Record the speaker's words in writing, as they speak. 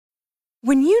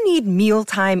When you need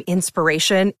mealtime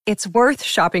inspiration, it's worth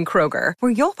shopping Kroger,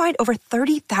 where you'll find over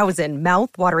 30,000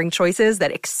 mouth-watering choices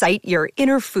that excite your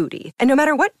inner foodie. And no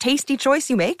matter what tasty choice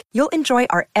you make, you'll enjoy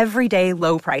our everyday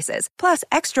low prices, plus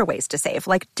extra ways to save,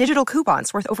 like digital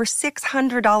coupons worth over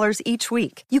 $600 each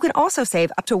week. You can also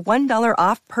save up to $1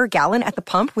 off per gallon at the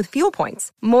pump with fuel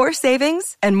points. More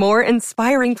savings and more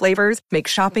inspiring flavors make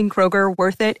shopping Kroger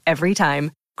worth it every time.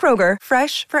 Kroger,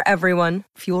 fresh for everyone.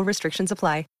 Fuel restrictions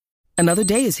apply. Another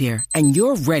day is here, and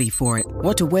you're ready for it.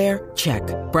 What to wear? Check.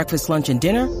 Breakfast, lunch, and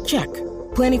dinner? Check.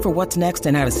 Planning for what's next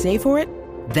and how to save for it?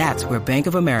 That's where Bank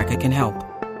of America can help.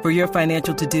 For your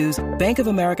financial to-dos, Bank of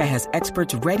America has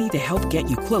experts ready to help get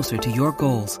you closer to your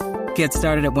goals. Get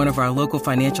started at one of our local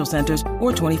financial centers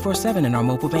or 24/7 in our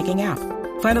mobile banking app.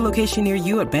 Find a location near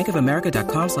you at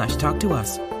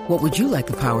bankofamerica.com/talktous. What would you like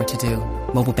the power to do?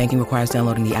 Mobile banking requires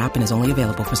downloading the app and is only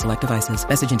available for select devices.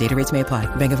 Message and data rates may apply.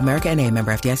 Bank of America N.A.,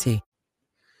 member FDIC.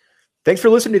 Thanks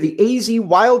for listening to the AZ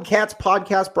Wildcats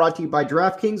podcast, brought to you by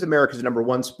DraftKings, America's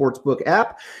 #1 sportsbook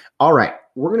app. All right,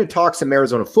 we're going to talk some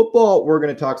Arizona football. We're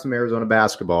going to talk some Arizona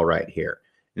basketball right here.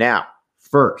 Now,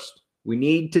 first, we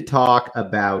need to talk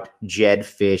about Jedd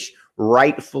Fisch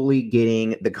rightfully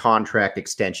getting the contract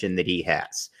extension that he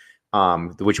has,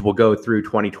 which will go through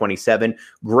 2027.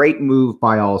 Great move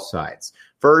by all sides.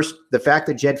 First, the fact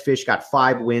that Jedd Fisch got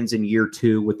 5 wins in year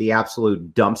 2 with the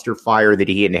absolute dumpster fire that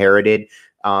he inherited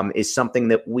is something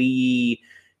that we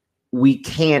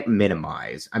can't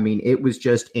minimize. I mean, it was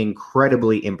just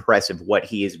incredibly impressive what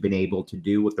he has been able to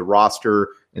do with the roster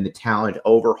and the talent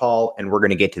overhaul, and we're going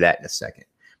to get to that in a second.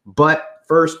 But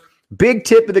first, big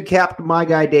tip of the cap to my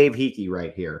guy Dave Hickey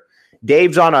right here.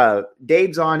 Dave's on a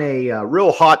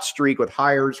real hot streak with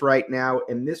hires right now,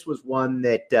 and this was one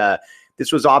that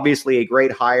this was obviously a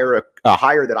great hire, a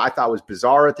hire that I thought was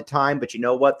bizarre at the time, but you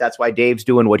know what? That's why Dave's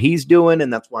doing what he's doing,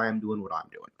 and that's why I'm doing what I'm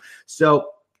doing. So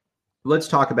let's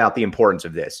talk about the importance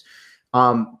of this.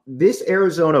 This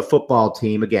Arizona football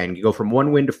team, again, you go from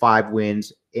 1 win to 5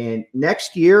 wins, and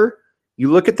next year,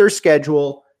 you look at their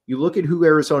schedule, you look at who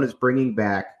Arizona's bringing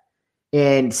back,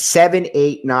 and 7,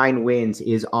 8, 9 wins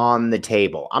is on the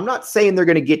table. I'm not saying they're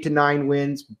going to get to 9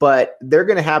 wins, but they're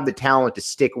going to have the talent to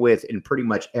stick with in pretty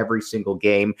much every single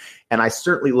game. And I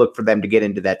certainly look for them to get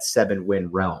into that 7-win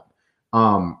realm.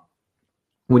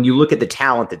 When you look at the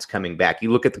talent that's coming back, you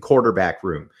look at the quarterback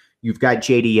room, you've got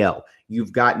JDL,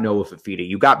 you've got Noah Fafita,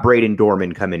 you've got Braden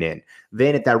Dorman coming in.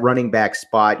 Then at that running back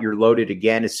spot, you're loaded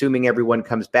again. Assuming everyone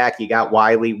comes back, you got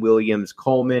Wiley, Williams,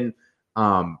 Coleman.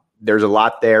 There's a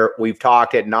lot there. We've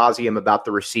talked ad nauseum about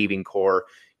the receiving core.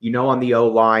 You know, on the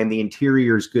O-line, the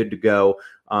interior is good to go,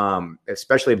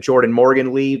 especially if Jordan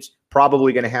Morgan leaves.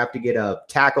 Probably going to have to get a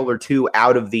tackle or two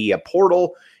out of the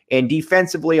portal. And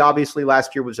defensively, obviously,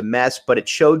 last year was a mess, but it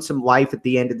showed some life at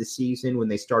the end of the season when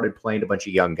they started playing a bunch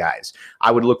of young guys.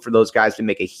 I would look for those guys to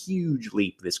make a huge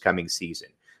leap this coming season.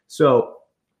 So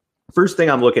first thing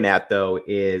I'm looking at, though,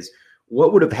 is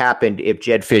what would have happened if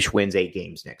Jedd Fisch wins 8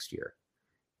 games next year?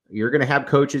 You're going to have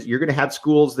coaches, you're going to have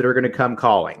schools that are going to come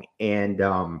calling. And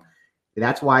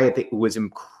that's why I think it was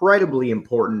incredibly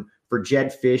important for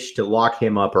Jedd Fisch to lock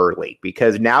him up early,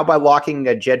 because now by locking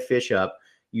Jedd Fisch up,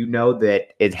 you know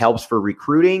that it helps for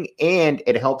recruiting and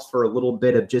it helps for a little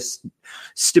bit of just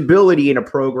stability in a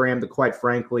program that, quite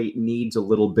frankly, needs a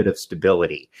little bit of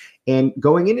stability. And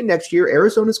going into next year,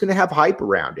 Arizona's going to have hype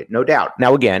around it, no doubt.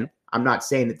 Now, again, I'm not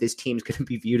saying that this team's going to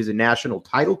be viewed as a national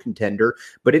title contender,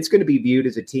 but it's going to be viewed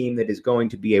as a team that is going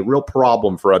to be a real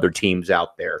problem for other teams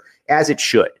out there, as it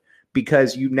should,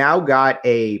 because you now got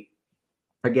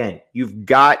you've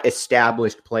got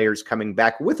established players coming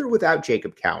back with or without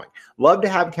Jacob Cowing. Love to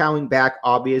have Cowing back,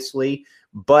 obviously,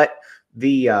 but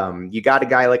you got a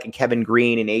guy like a Kevin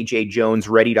Green and A.J. Jones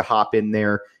ready to hop in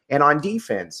there. And on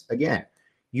defense, again,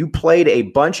 you played a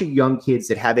bunch of young kids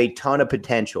that have a ton of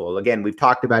potential. Again, we've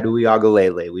talked about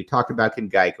Uiagalelei. We talked about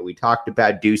Kengaika. We talked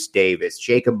about Deuce Davis,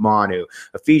 Jacob Manu,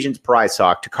 Ephesians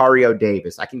Prysock, Takario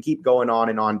Davis. I can keep going on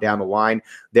and on down the line.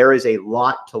 There is a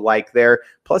lot to like there.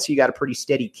 Plus, you got a pretty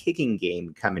steady kicking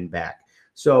game coming back.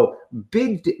 So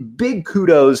big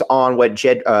kudos on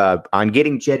on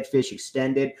getting Jedd Fisch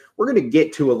extended. We're going to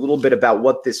get to a little bit about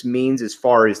what this means as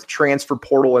far as the transfer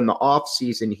portal in the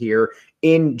offseason here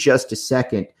in just a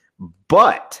second.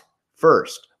 But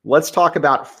first, let's talk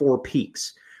about Four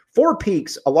Peaks. Four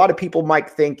Peaks, a lot of people might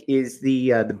think, is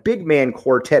the big man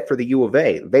quartet for the U of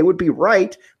A. They would be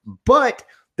right, but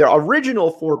the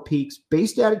original Four Peaks,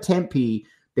 based out of Tempe,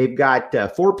 they've got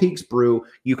Four Peaks Brew.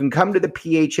 You can come to the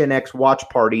PHNX watch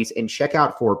parties and check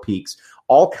out Four Peaks.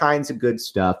 All kinds of good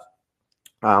stuff.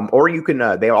 Or you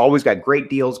can, they always got great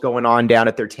deals going on down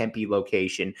at their Tempe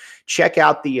location. Check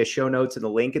out the show notes and the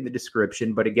link in the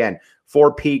description. But again,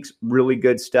 Four Peaks, really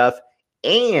good stuff,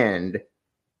 and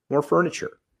more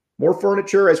furniture. More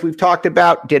furniture, as we've talked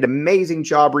about, did an amazing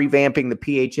job revamping the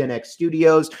PHNX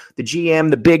studios. The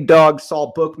GM, the big dog,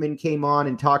 Saul Bookman, came on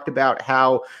and talked about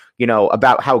how,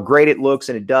 about how great it looks,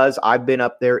 and it does. I've been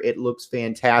up there. It looks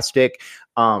fantastic.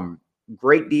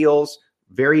 Great deals.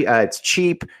 It's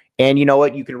cheap. And you know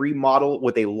what? You can remodel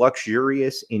with a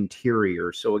luxurious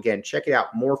interior. So again, check it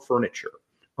out. More furniture.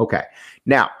 Okay.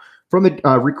 Now, from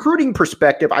a recruiting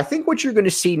perspective, I think what you're going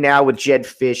to see now with Jedd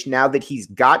Fisch, now that he's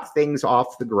got things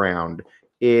off the ground,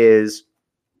 is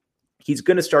he's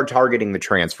going to start targeting the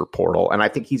transfer portal. And I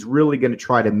think he's really going to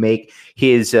try to make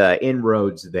his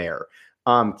inroads there.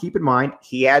 Keep in mind,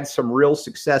 he had some real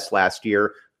success last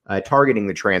year targeting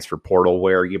the transfer portal,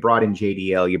 where you brought in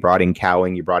JDL, you brought in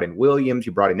Cowing, you brought in Williams,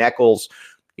 you brought in Eccles.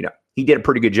 He did a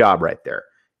pretty good job right there.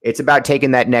 It's about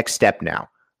taking that next step now.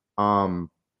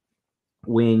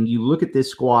 When you look at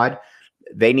this squad,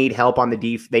 they need help on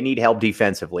they need help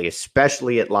defensively,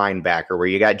 especially at linebacker, where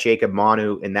you got Jacob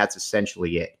Manu, and that's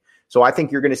essentially it. So I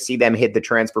think you're going to see them hit the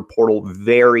transfer portal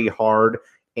very hard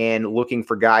and looking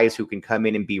for guys who can come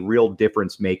in and be real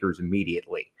difference makers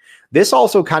immediately. This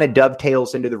also kind of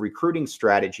dovetails into the recruiting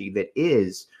strategy that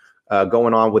is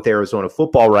going on with Arizona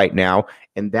football right now.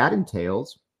 And that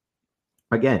entails,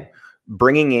 again,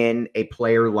 bringing in a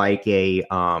player like you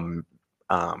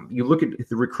look at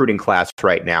the recruiting class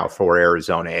right now for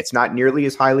Arizona. It's not nearly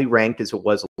as highly ranked as it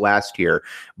was last year.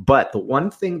 But the one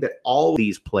thing that all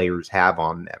these players have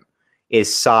on them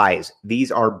is size.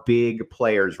 These are big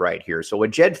players right here. So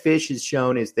what Jedd Fisch has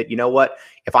shown is that,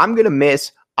 if I'm going to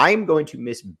miss, I'm going to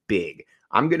miss big.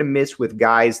 I'm going to miss with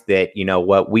guys that,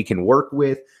 we can work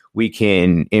with, we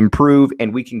can improve,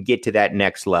 and we can get to that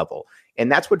next level.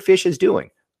 And that's what Fisch is doing.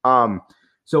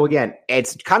 So again,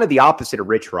 it's kind of the opposite of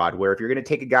Rich Rod, where if you're going to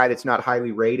take a guy that's not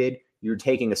highly rated, you're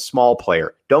taking a small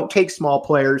player. Don't take small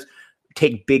players,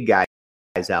 take big guys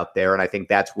out there. And I think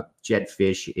that's what Jedd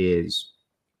Fisch is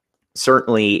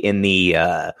certainly in the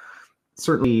has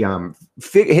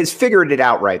figured it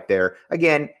out right there.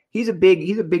 Again, he's a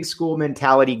big school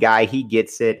mentality guy. He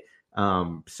gets it.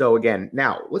 So again,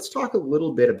 now let's talk a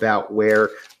little bit about where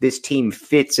this team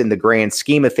fits in the grand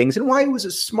scheme of things and why it was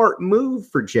a smart move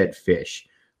for Jedd Fisch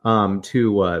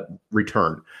to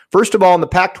return. First of all, in the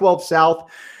Pac-12 South,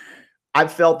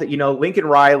 I've felt that, Lincoln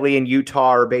Riley and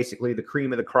Utah are basically the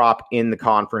cream of the crop in the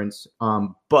conference.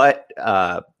 But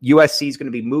USC is going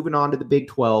to be moving on to the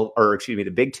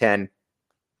the Big Ten.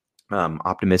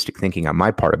 Optimistic thinking on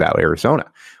my part about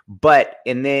Arizona.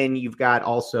 And then you've got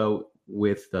also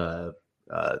with the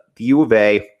U of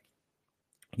A,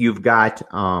 you've got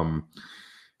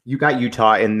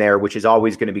Utah in there, which is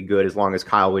always going to be good as long as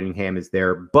Kyle Whittingham is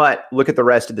there. But look at the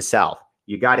rest of the South.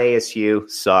 You got ASU,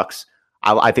 sucks.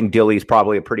 I think Dilly's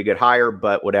probably a pretty good hire,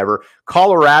 but whatever.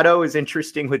 Colorado is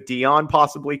interesting with Dion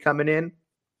possibly coming in.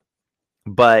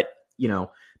 But,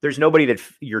 there's nobody that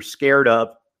you're scared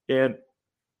of. And,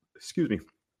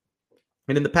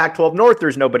 and in the Pac-12 North,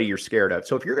 there's nobody you're scared of.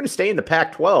 So if you're going to stay in the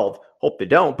Pac-12, hope they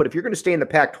don't, but if you're going to stay in the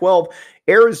Pac-12,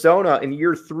 Arizona in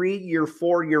year 3, year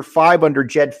 4, year 5 under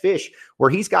Jedd Fisch,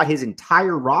 where he's got his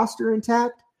entire roster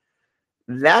intact,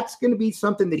 that's going to be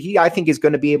something that I think is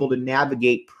going to be able to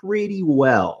navigate pretty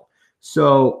well.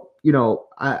 So,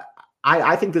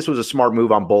 I think this was a smart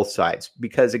move on both sides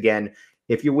because, again,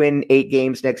 if you win 8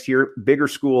 games next year, bigger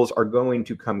schools are going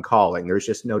to come calling. There's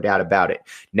just no doubt about it.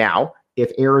 Now,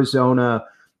 if Arizona,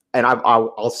 and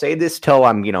I'll say this till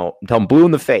I'm blue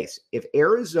in the face. If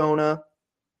Arizona,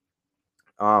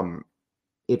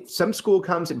 if some school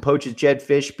comes and poaches Jedd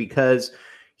Fisch because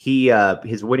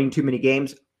he's winning too many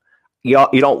games, you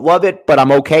don't love it, but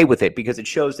I'm okay with it because it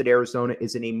shows that Arizona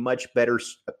is in a much better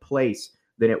place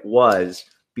than it was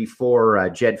before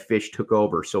Jedd Fisch took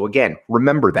over. So again,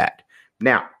 remember that.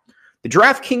 Now, the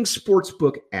DraftKings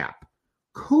Sportsbook app,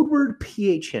 code word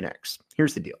PHNX.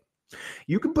 Here's the deal.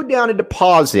 You can put down a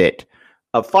deposit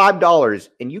of $5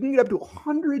 and you can get up to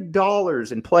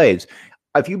 $100 in plays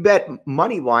if you bet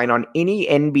money line on any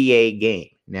NBA game.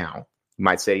 Now, you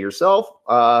might say to yourself,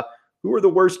 who are the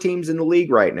worst teams in the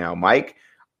league right now, Mike?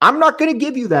 I'm not going to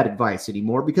give you that advice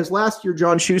anymore because last year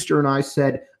John Schuster and I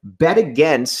said bet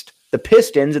against the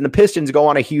Pistons and the Pistons go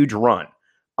on a huge run.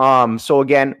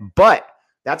 But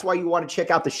that's why you want to check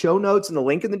out the show notes and the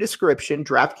link in the description.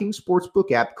 DraftKings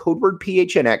Sportsbook app, code word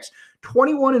PHNX,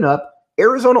 21 and up,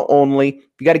 Arizona only. If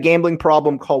you got a gambling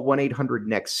problem, call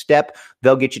 1-800-NEXT-STEP.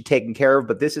 They'll get you taken care of.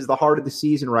 But this is the heart of the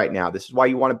season right now. This is why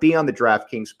you want to be on the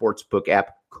DraftKings Sportsbook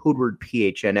app, code word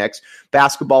PHNX.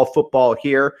 Basketball, football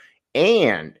here,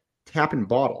 and Tap and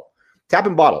Bottle. Tap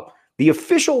and Bottle. The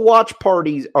official watch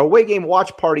parties, away game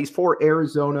watch parties for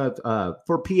Arizona,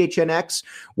 for PHNX.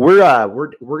 We're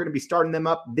going to be starting them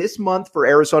up this month for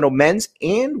Arizona men's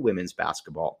and women's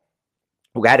basketball.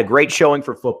 We had a great showing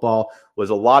for football. Was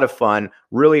a lot of fun.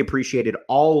 Really appreciated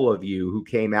all of you who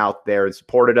came out there and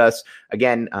supported us.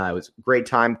 Again, it was a great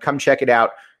time. Come check it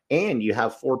out. And you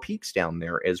have Four Peaks down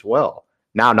there as well.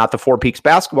 Now, not the Four Peaks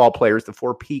basketball players, the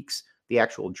Four Peaks, the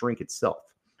actual drink itself.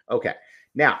 Okay.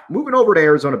 Now, moving over to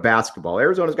Arizona basketball.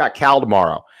 Arizona's got Cal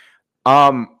tomorrow.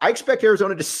 I expect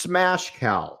Arizona to smash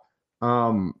Cal.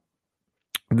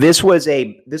 This was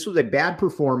a bad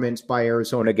performance by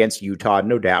Arizona against Utah,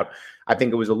 no doubt. I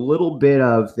think it was a little bit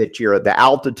of that. The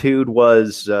altitude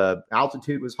was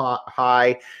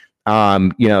high.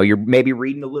 You're maybe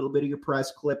reading a little bit of your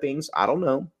press clippings. I don't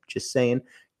know, just saying.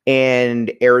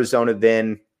 And Arizona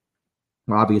then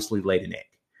obviously laid an egg.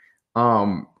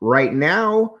 Right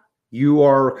now, you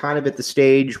are kind of at the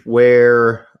stage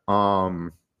where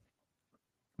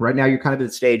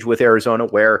with Arizona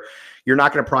where you're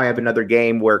not going to probably have another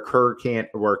game where Kerr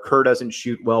doesn't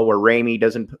shoot well, where Ramey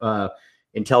doesn't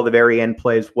until the very end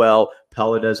plays well,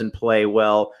 Pella doesn't play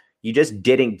well. You just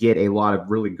didn't get a lot of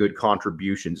really good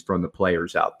contributions from the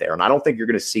players out there. And I don't think you're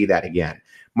going to see that again.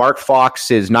 Mark Fox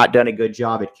has not done a good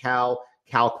job at Cal.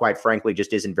 Cal, quite frankly,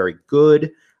 just isn't very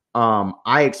good.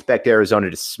 I expect Arizona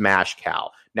to smash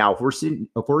Cal. Now, if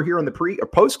we're here on the pre or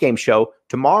post game show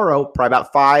tomorrow, probably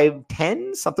about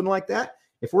 5:10, something like that.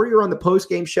 If we're here on the post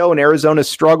game show and Arizona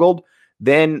struggled,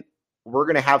 then we're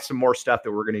going to have some more stuff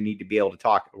that we're going to need to be able to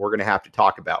talk. We're going to have to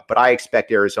talk about. But I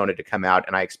expect Arizona to come out,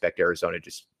 and I expect Arizona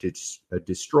to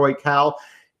destroy Cal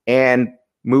and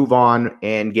move on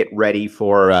and get ready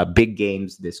for big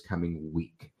games this coming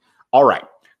week. All right.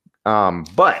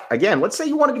 But again, let's say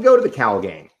you wanted to go to the Cal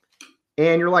game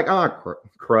and you're like,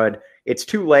 crud, it's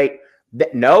too late.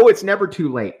 No, it's never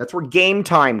too late. That's where Game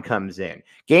Time comes in.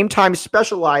 Game Time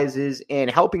specializes in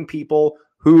helping people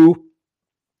who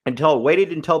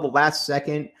waited until the last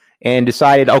second and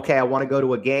decided, okay, I want to go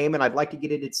to a game and I'd like to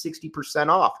get it at 60%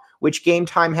 off, which Game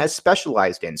Time has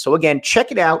specialized in. So again,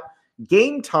 check it out.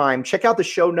 Game Time. Check out the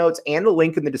show notes and the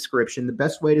link in the description. The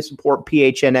best way to support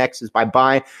PHNX is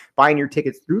by buying your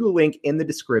tickets through the link in the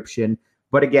description.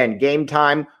 But again, Game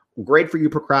Time, great for you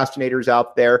procrastinators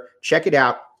out there. Check it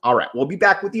out. All right, we'll be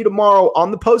back with you tomorrow on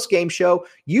the post-game show.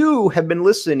 You have been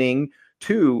listening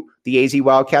to the AZ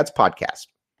Wildcats podcast.